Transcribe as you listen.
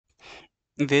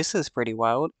This is pretty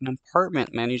wild. An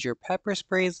apartment manager pepper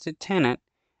sprays the tenant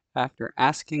after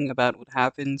asking about what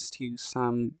happens to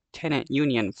some tenant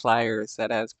union flyers that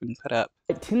has been put up.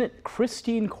 Tenant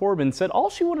Christine Corbin said all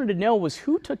she wanted to know was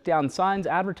who took down signs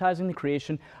advertising the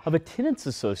creation of a tenants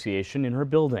association in her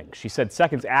building. She said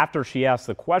seconds after she asked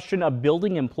the question, a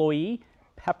building employee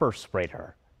pepper sprayed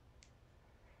her.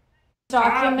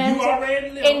 Document,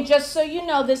 and just so you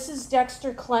know, this is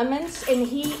Dexter Clements, and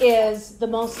he is the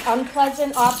most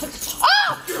unpleasant officer.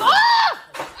 I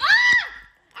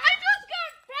just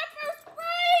got pepper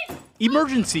sprayed!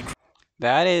 Emergency.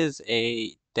 That is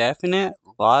a definite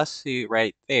lawsuit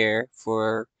right there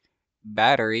for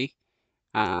battery,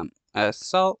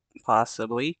 assault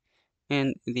possibly,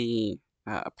 and the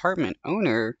apartment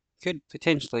owner could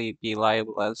potentially be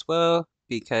liable as well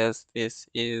because this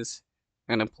is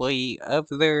an employee of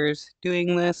theirs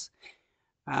doing this.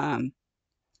 Um,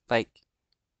 like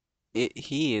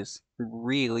he is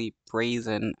really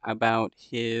brazen about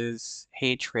his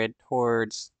hatred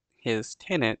towards his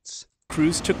tenants.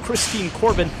 Crews took Christine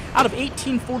Corbin out of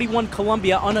 1841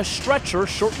 Columbia on a stretcher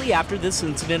shortly after this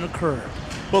incident occurred.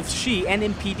 Both she and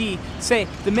MPD say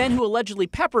the man who allegedly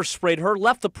pepper sprayed her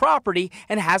left the property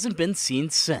and hasn't been seen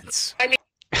since.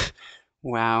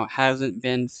 Wow, hasn't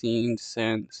been seen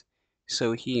since.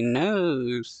 So he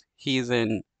knows he's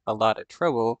in a lot of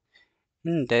trouble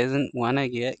and doesn't want to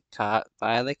get caught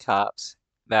by the cops.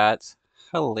 That's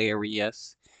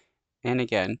hilarious. And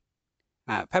again,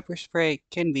 pepper spray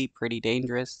can be pretty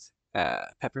dangerous.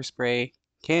 Pepper spray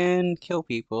can kill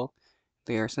people.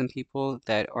 There are some people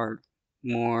that are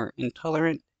more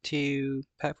intolerant to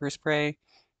pepper spray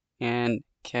and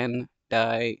can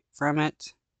die from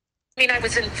it. I mean, I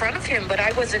was in front of him, but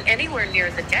I wasn't anywhere near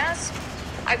the desk.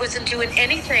 I wasn't doing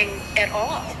anything at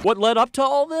all. What led up to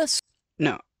all this?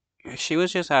 No, she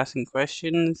was just asking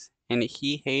questions, and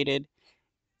he hated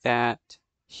that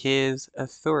his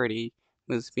authority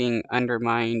was being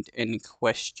undermined and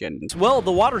questioned. Well,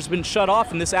 the water's been shut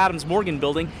off in this Adams Morgan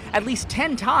building at least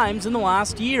 10 times in the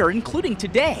last year, including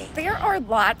today. There are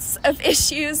lots of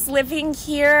issues living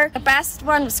here. The best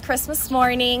one was Christmas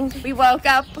morning. We woke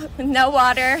up with no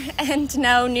water and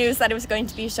no news that it was going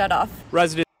to be shut off.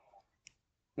 Residents.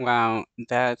 Wow,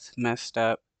 that's messed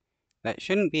up. That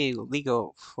shouldn't be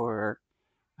legal for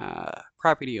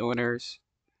property owners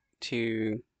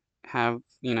to have,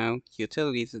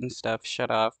 utilities and stuff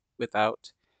shut off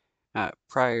without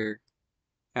prior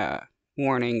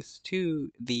warnings to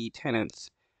the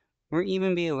tenants, or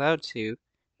even be allowed to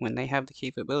when they have the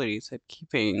capabilities of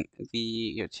keeping the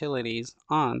utilities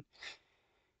on.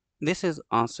 This is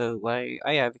also why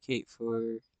I advocate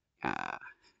for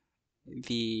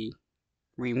the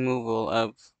removal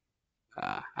of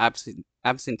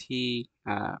absentee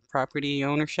property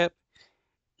ownership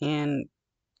and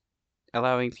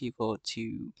allowing people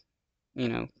to,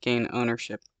 gain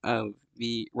ownership of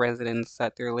the residence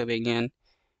that they're living in.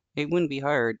 It wouldn't be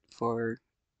hard for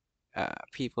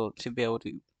people to be able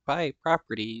to buy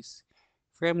properties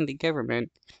from the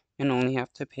government and only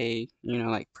have to pay,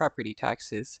 like property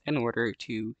taxes in order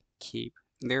to keep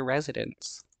their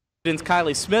residence.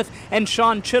 Kylie Smith and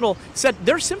Sean Chittle said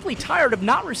they're simply tired of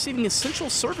not receiving essential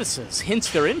services,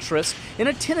 hence their interest in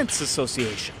a tenants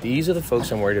association. These are the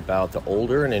folks I'm worried about, the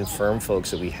older and infirm folks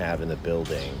that we have in the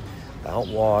building. About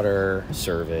water,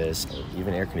 service,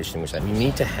 even air conditioning, which we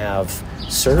need to have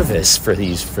service for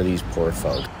these poor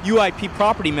folk. UIP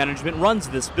Property Management runs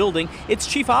this building. Its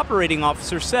chief operating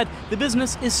officer said the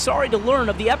business is sorry to learn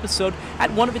of the episode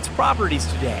at one of its properties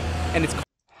today, and it's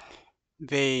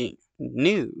They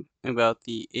knew about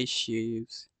the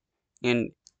issues and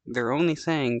they're only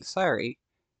saying sorry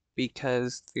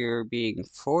because they're being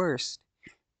forced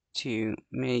to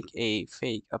make a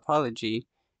fake apology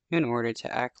in order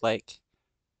to act like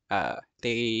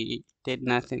they did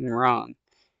nothing wrong.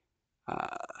 Uh,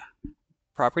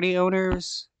 Property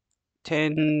owners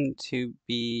tend to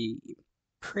be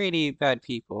pretty bad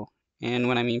people. And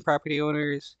when I mean property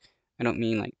owners, I don't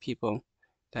mean like people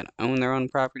that own their own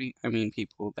property. I mean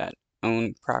people that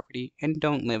own property and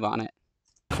don't live on it.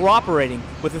 cooperating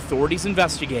with authorities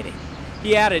investigating.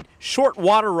 He added, short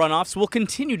water runoffs will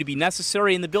continue to be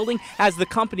necessary in the building as the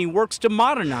company works to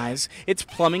modernize its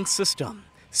plumbing system.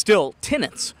 Still,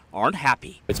 tenants aren't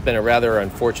happy. It's been a rather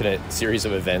unfortunate series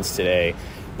of events today,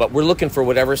 but we're looking for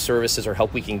whatever services or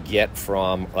help we can get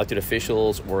from elected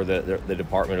officials or the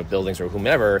Department of Buildings or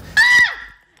whomever.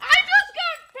 I just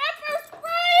got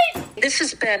pepper sprayed! This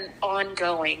has been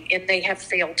ongoing, and they have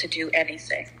failed to do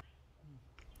anything.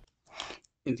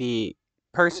 The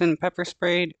person pepper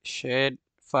sprayed should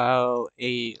file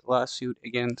a lawsuit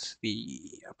against the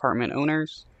apartment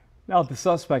owners. Now, the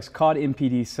suspects caught,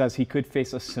 MPD says he could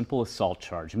face a simple assault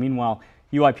charge. Meanwhile,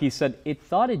 UIP said it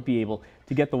thought it'd be able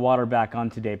to get the water back on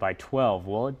today by 12.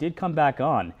 Well, it did come back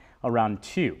on around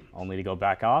 2, only to go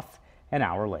back off an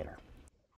hour later.